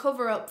all a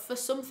cover-up for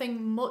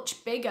something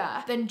much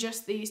bigger than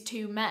just these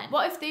 2 men.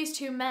 What if these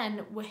 2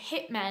 men were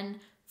hitmen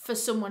for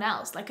someone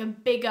else, like a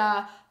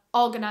bigger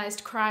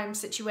organised crime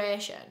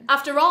situation?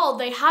 After all,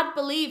 they had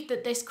believed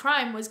that this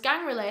crime was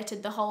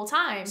gang-related the whole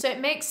time, so it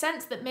makes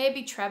sense that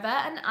maybe Trevor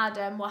and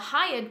Adam were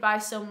hired by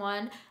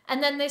someone,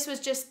 and then this was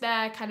just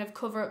their kind of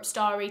cover-up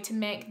story to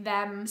make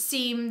them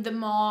seem the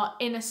more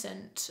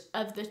innocent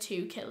of the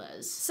 2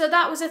 killers. So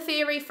that was a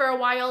theory for a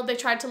while. They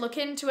tried to look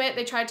into it.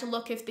 They tried to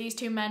look if these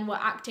 2 men were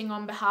acting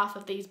on behalf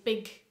of these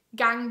big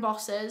gang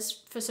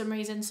bosses. For some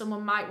reason,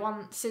 someone might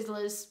want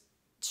Sizzlers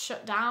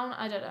shut down,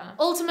 I don't know.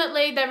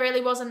 Ultimately, there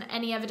really wasn't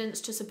any evidence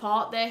to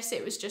support this.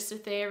 It was just a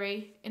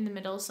theory in the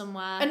middle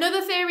somewhere.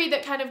 Another theory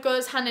that kind of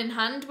goes hand in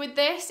hand with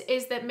this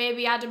is that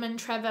maybe Adam and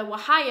Trevor were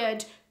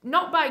hired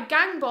not by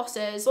gang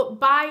bosses, but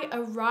by a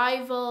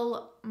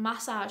rival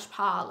massage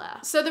parlour.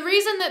 So the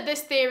reason that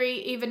this theory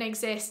even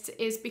exists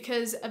is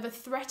because of a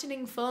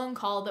threatening phone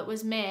call that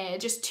was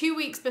made just 2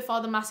 weeks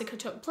before the massacre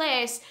took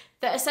place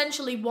that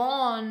essentially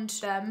warned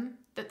them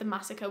that the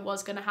massacre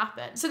was going to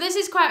happen. So this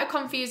is quite a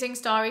confusing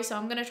story, so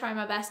I'm going to try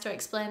my best to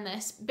explain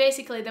this.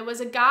 Basically, there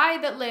was a guy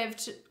that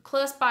lived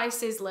close by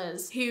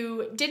Sizzlers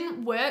who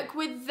didn't work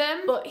with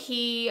them, but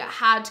he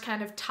had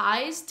kind of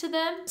ties to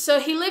them. So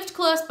he lived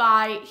close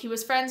by, he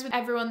was friends with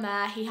everyone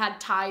there, he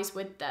had ties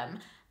with them.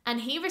 And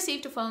he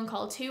received a phone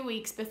call 2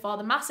 weeks before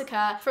the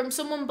massacre from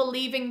someone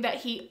believing that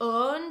he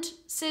owned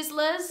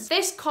Sizzlers.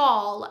 This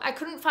call, I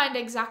couldn't find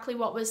exactly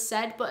what was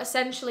said, but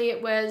essentially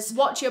it was,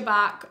 watch your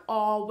back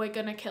or we're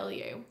gonna kill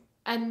you.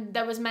 And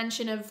there was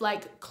mention of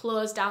like,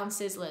 close down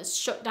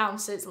Sizzlers, shut down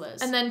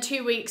Sizzlers. And then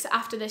 2 weeks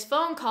after this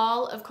phone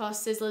call, of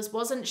course, Sizzlers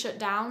wasn't shut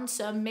down,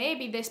 so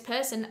maybe this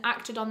person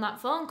acted on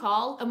that phone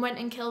call and went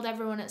and killed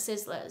everyone at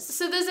Sizzlers.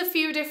 So there's a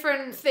few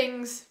different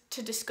things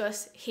to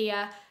discuss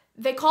here.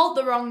 They called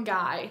the wrong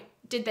guy.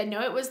 Did they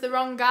know it was the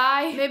wrong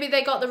guy? Maybe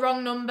they got the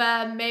wrong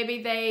number.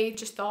 Maybe they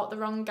just thought the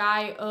wrong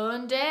guy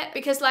owned it.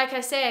 Because like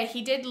I say,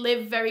 he did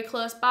live very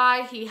close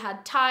by. He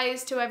had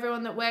ties to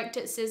everyone that worked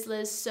at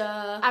Sizzlers. So,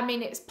 I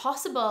mean, it's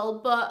possible.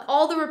 But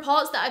all the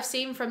reports that I've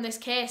seen from this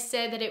case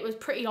say that it was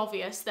pretty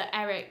obvious that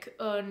Eric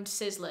owned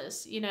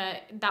Sizzlers. You know,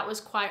 that was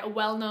quite a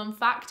well-known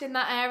fact in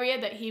that area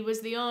that he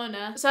was the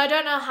owner. So I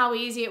don't know how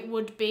easy it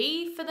would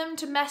be for them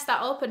to mess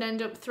that up and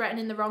end up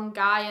threatening the wrong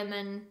guy and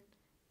then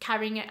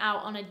carrying it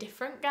out on a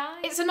different guy.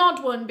 It's an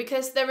odd one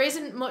because there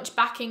isn't much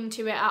backing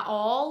to it at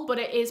all, but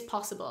it is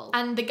possible.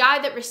 And the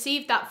guy that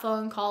received that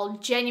phone call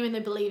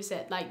genuinely believes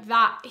it. Like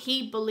that,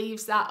 he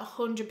believes that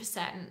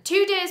 100%.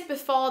 2 days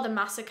before the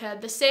massacre,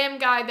 the same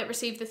guy that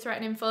received the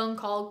threatening phone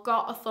call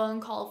got a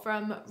phone call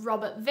from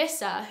Robert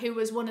Visser, who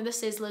was one of the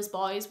Sizzlers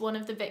boys, one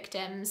of the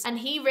victims, and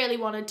he really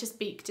wanted to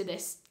speak to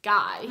this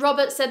guy.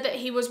 Robert said that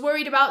he was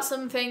worried about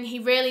something, he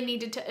really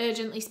needed to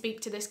urgently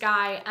speak to this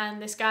guy, and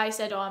this guy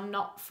said, oh, I'm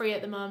not free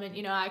at the moment,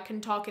 you know, I can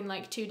talk in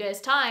like 2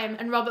 days time.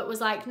 And Robert was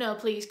like, no,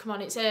 please, come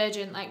on, it's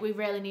urgent, like we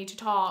really need to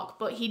talk.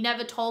 But he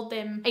never told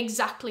them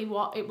exactly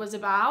what it was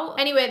about.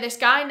 Anyway, this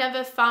guy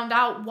never found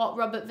out what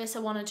Robert Visser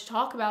wanted to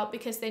talk about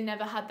because they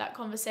never had that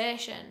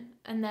conversation.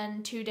 And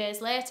then 2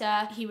 days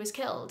later, he was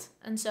killed,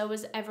 and so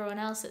was everyone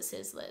else at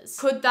Sizzlers.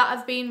 Could that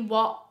have been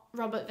what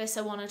Robert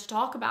Visser wanted to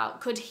talk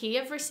about? Could he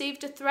have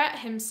received a threat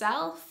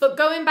himself? But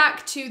going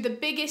back to the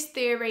biggest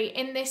theory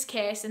in this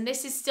case, and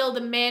this is still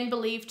the main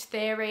believed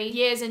theory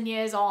years and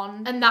years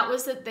on, and that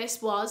was that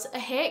this was a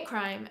hate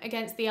crime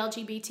against the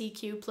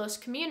LGBTQ+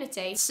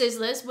 community.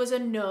 Sizzlers was a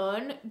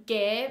known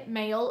gay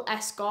male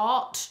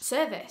escort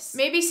service.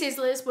 Maybe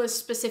Sizzlers was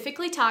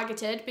specifically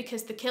targeted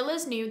because the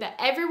killers knew that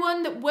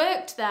everyone that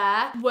worked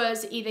there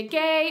was either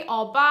gay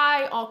or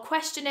bi or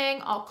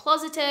questioning or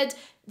closeted.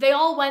 They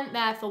all went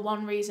there for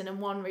one reason and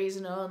one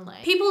reason only.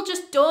 People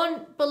just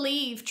don't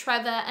believe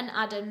Trevor and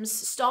Adam's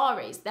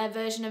stories, their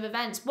version of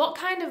events. What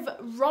kind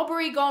of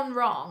robbery gone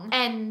wrong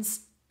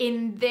ends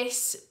in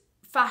this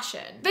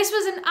fashion? This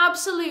was an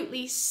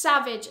absolutely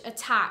savage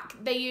attack.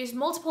 They used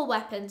multiple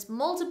weapons,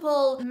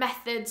 multiple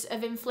methods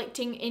of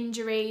inflicting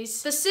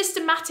injuries. The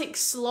systematic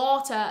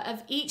slaughter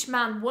of each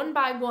man one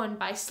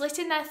by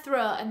slitting their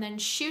throat and then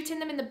shooting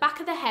them in the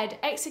back of the head,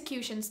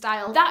 execution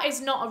style. That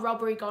is not a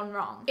robbery gone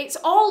wrong. It's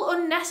all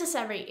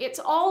unnecessary. It's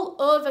all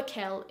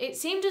overkill. It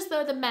seemed as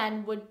though the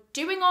men were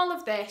doing all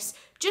of this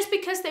just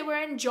because they were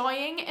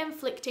enjoying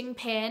inflicting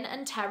pain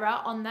and terror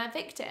on their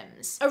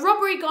victims. A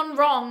robbery gone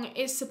wrong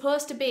is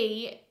supposed to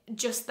be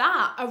just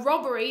that, a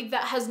robbery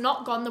that has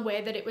not gone the way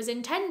that it was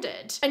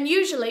intended. And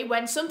usually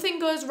when something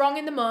goes wrong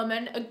in the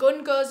moment, a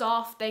gun goes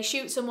off, they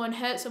shoot someone,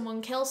 hurt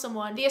someone, kill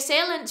someone, the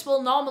assailants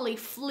will normally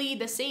flee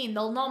the scene.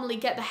 They'll normally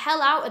get the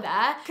hell out of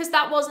there because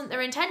that wasn't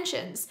their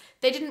intentions.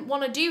 They didn't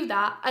want to do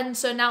that, and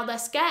so now they're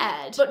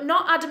scared. But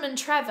not Adam and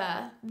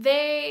Trevor.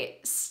 They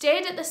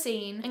stayed at the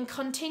scene and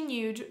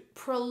continued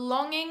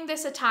prolonging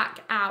this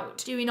attack out,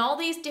 doing all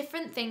these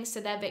different things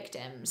to their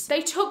victims.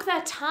 They took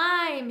their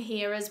time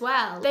here as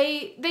well.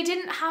 They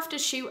didn't have to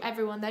shoot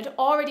everyone. They'd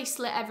already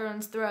slit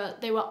everyone's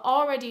throat. They were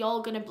already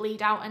all gonna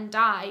bleed out and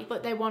die,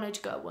 but they wanted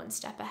to go one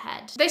step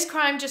ahead. This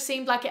crime just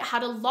seemed like it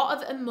had a lot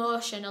of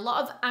emotion, a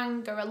lot of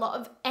anger, a lot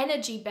of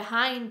energy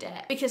behind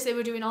it because they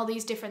were doing all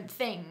these different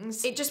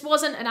things. It just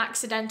wasn't an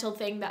accidental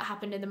thing that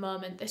happened in the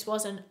moment. This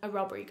wasn't a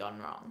robbery gone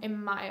wrong,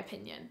 in my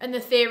opinion. And the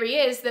theory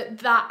is that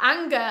that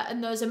anger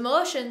and those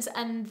emotions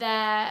and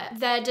their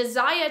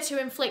desire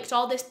to inflict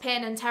all this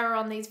pain and terror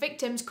on these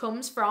victims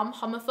comes from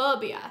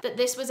homophobia. That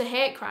this was a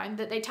hate crime,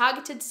 that they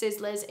targeted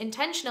Sizzlers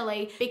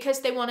intentionally because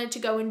they wanted to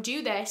go and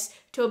do this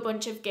to a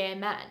bunch of gay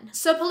men.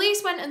 So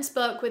police went and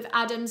spoke with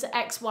Adam's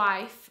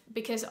ex-wife,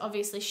 because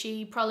obviously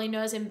she probably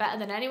knows him better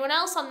than anyone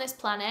else on this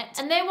planet,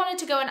 and they wanted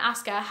to go and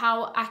ask her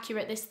how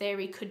accurate this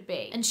theory could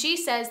be. And she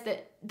says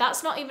that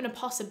that's not even a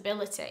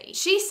possibility.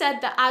 She said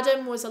that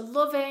Adam was a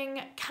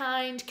loving,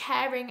 kind,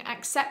 caring,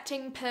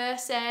 accepting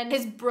person.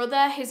 His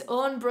brother, his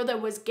own brother,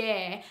 was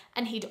gay,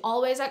 and he'd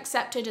always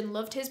accepted and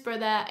loved his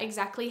brother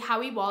exactly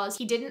how he was.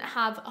 He didn't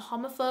have a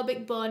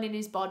homophobic bone in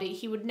his body.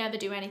 He would never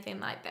do anything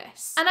like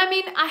this. And I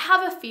mean, I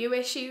have a few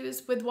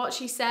issues with what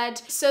she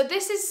said. So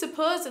this is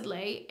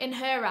supposedly, in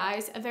her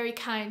eyes, a very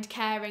kind,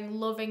 caring,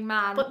 loving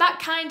man. But that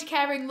kind,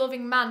 caring,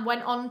 loving man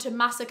went on to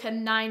massacre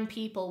 9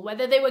 people,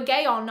 whether they were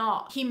gay or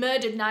not. He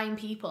murdered 9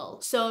 people.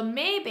 So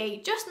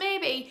maybe, just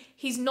maybe,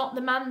 he's not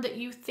the man that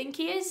you think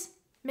he is.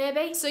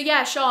 Maybe. So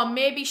yeah, sure,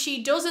 maybe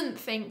she doesn't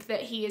think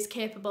that he is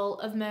capable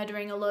of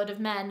murdering a load of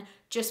men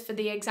just for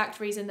the exact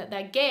reason that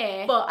they're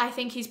gay, but I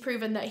think he's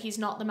proven that he's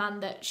not the man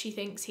that she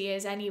thinks he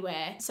is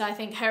anyway. So I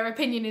think her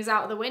opinion is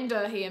out the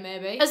window here,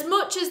 maybe. As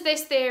much as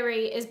this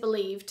theory is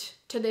believed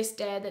to this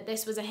day that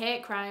this was a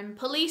hate crime,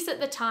 police at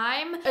the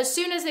time, as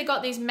soon as they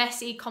got these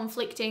messy,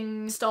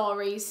 conflicting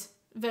stories,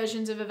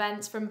 versions of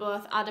events from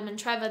both Adam and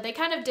Trevor, they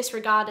kind of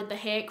disregarded the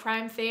hate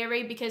crime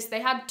theory because they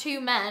had 2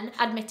 men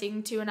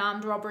admitting to an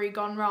armed robbery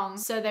gone wrong.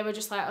 So they were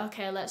just like,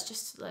 okay, let's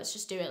just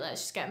do it.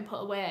 Let's just get them put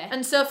away.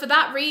 And so for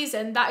that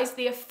reason, that is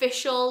the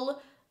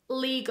official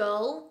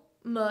legal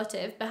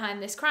motive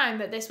behind this crime,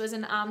 that this was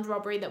an armed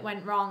robbery that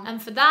went wrong.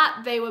 And for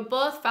that, they were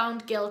both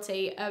found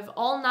guilty of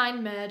all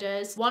 9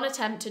 murders, 1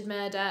 attempted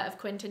murder of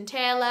Quentin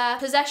Taylor,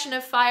 possession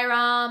of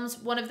firearms,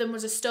 one of them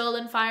was a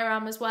stolen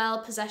firearm as well,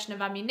 possession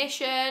of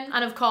ammunition,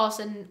 and of course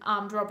an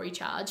armed robbery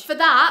charge. For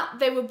that,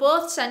 they were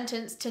both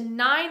sentenced to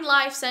 9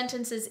 life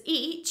sentences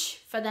each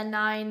for their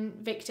 9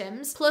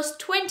 victims, plus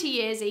 20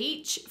 years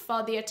each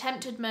for the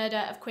attempted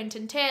murder of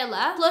Quentin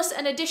Taylor, plus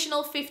an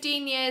additional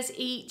 15 years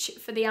each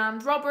for the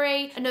armed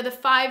robbery, another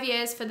 5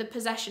 years for the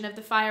possession of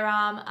the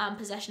firearm and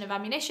possession of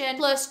ammunition,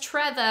 plus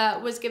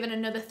Trevor was given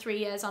another 3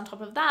 years on top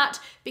of that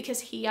because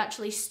he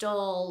actually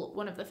stole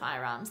one of the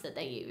firearms that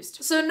they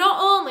used. So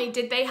not only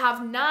did they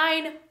have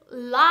 9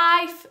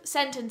 life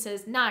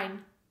sentences,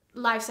 9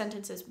 life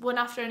sentences, one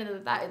after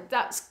another,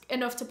 that's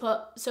enough to put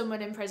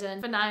someone in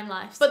prison for 9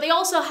 lives. But they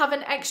also have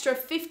an extra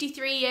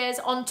 53 years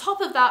on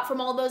top of that from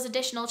all those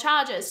additional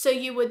charges. So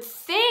you would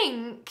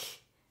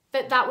think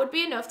that that would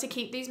be enough to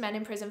keep these men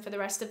in prison for the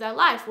rest of their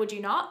life, would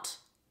you not?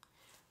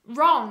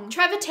 Wrong.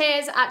 Trevor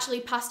Tays actually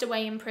passed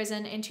away in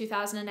prison in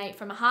 2008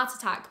 from a heart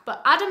attack,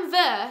 but Adam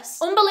Verse,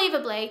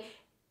 unbelievably,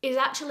 is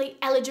actually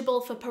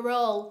eligible for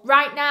parole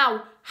right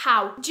now.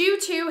 How? Due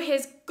to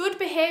his good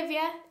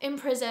behaviour in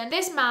prison,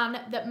 this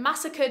man that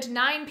massacred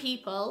 9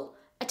 people,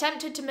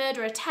 attempted to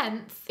murder a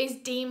 10th, is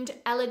deemed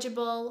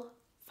eligible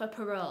for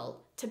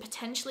parole to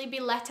potentially be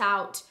let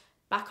out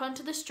back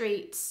onto the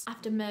streets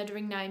after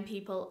murdering 9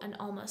 people and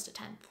almost a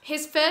 10th.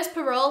 His first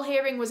parole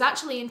hearing was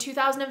actually in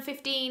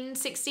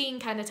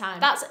 2015-16 kind of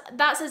time.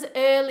 That's as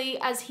early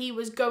as he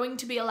was going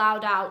to be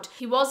allowed out.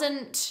 He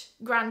wasn't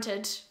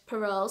granted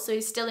parole, so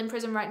he's still in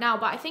prison right now,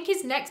 but I think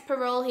his next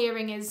parole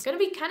hearing is gonna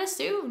be kind of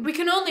soon. We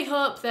can only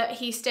hope that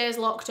he stays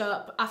locked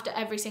up after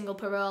every single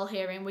parole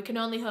hearing. We can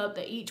only hope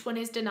that each one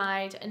is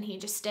denied and he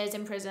just stays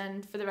in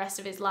prison for the rest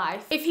of his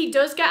life. If he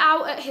does get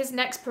out at his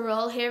next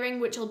parole hearing,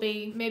 which will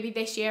be maybe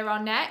this year or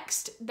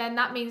next, then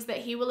that means that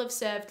he will have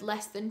served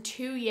less than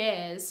 2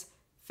 years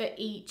for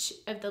each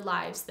of the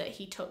lives that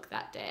he took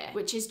that day,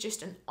 which is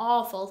just an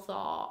awful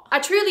thought. I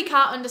truly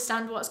can't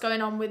understand what's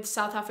going on with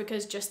South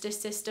Africa's justice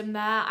system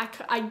there.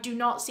 I do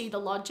not see the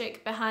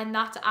logic behind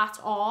that at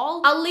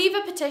all. I'll leave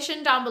a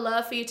petition down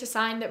below for you to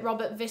sign that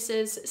Robert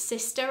Visser's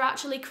sister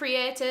actually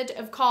created.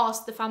 Of course,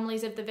 the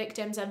families of the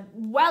victims are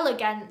well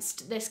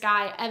against this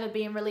guy ever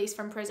being released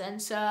from prison,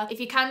 so if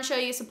you can show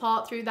your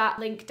support through that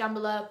link down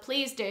below,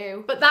 please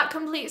do. But that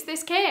completes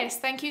this case.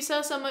 Thank you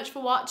so much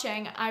for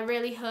watching. I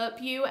really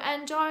hope you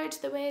enjoyed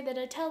the way that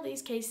I tell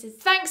these cases.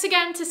 Thanks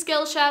again to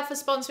Skillshare for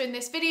sponsoring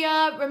this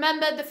video.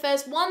 Remember, the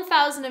first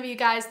 1,000 of you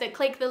guys that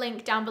click the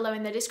link down below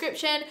in the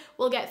description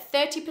will get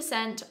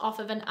 30% off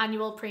of an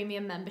annual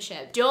premium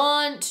membership.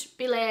 Don't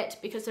be late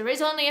because there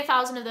is only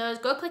 1,000 of those.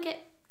 Go click it.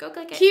 Go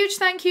click it. Huge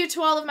thank you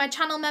to all of my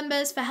channel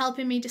members for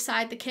helping me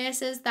decide the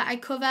cases that I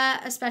cover,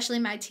 especially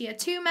my tier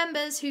 2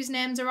 members whose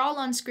names are all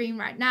on screen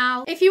right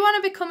now. If you want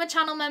to become a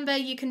channel member,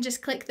 you can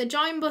just click the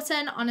join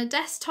button on a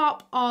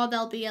desktop, or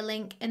there'll be a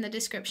link in the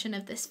description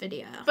of this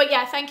video. But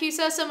yeah, thank you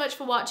so much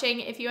for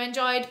watching. If you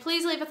enjoyed,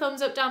 please leave a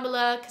thumbs up down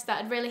below because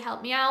that would really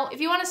help me out. If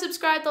you want to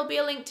subscribe, there'll be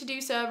a link to do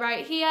so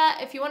right here.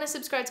 If you want to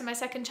subscribe to my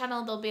second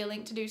channel, there'll be a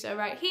link to do so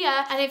right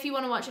here. And if you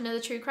want to watch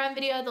another true crime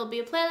video, there'll be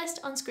a playlist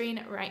on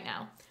screen right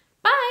now.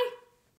 Bye!